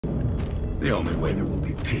The only way there will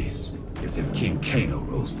be peace is if King Kano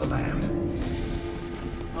rules the land.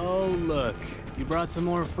 Oh, look. You brought some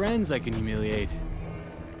more friends I can humiliate.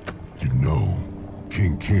 You know,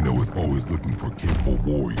 King Kano is always looking for capable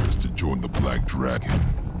warriors to join the Black Dragon.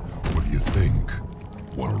 What do you think?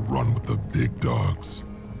 Want to run with the big dogs?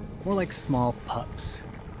 More like small pups.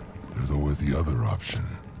 There's always the other option.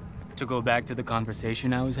 To go back to the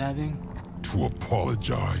conversation I was having? To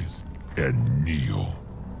apologize and kneel.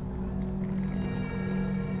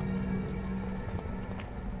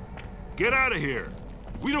 Get out of here!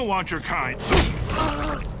 We don't want your kind.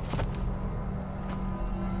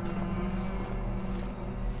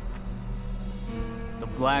 The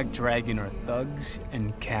Black Dragon are thugs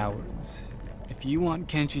and cowards. If you want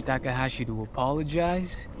Kenshi Takahashi to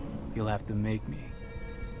apologize, you'll have to make me.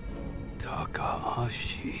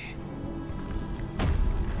 Takahashi.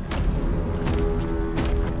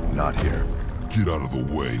 Not here. Get out of the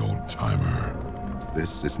way, old-timer.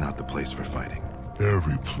 This is not the place for fighting.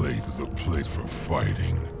 Every place is a place for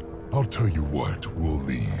fighting. I'll tell you what, we'll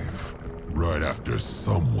leave. Right after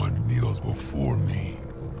someone kneels before me.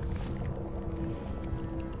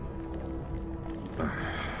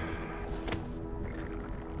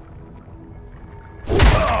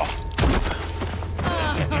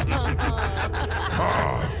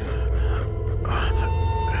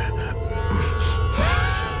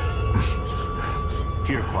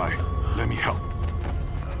 Here, Quiet. Let me help.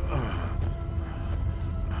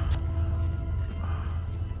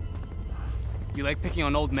 You like picking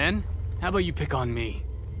on old men? How about you pick on me?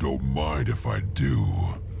 Don't mind if I do.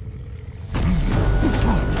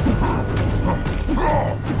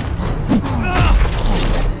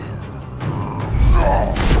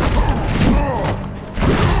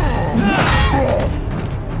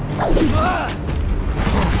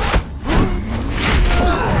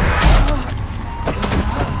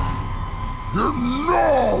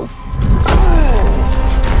 Enough!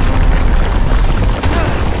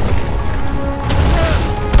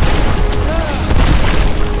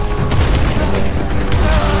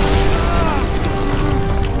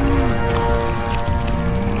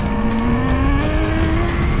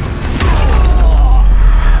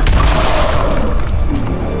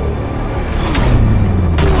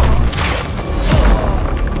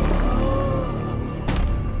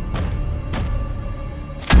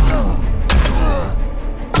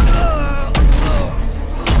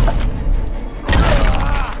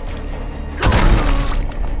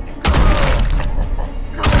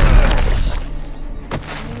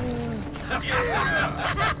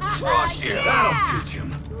 That'll teach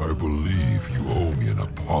him. I believe you owe me an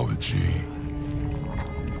apology.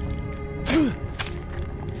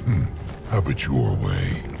 Have it your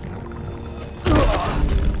way.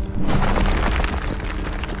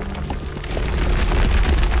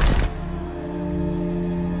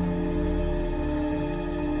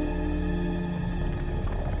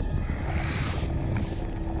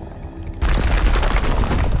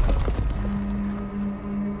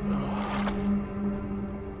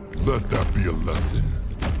 Let that be a lesson.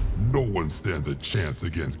 No one stands a chance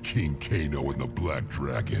against King Kano and the Black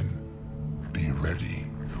Dragon. Be ready,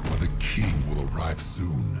 or the king will arrive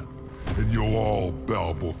soon, and you'll all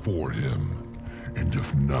bow before him. And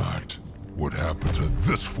if not, what happened to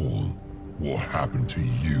this fool will happen to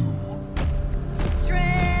you.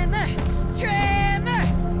 Tremor! Tremor!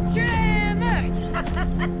 Tremor!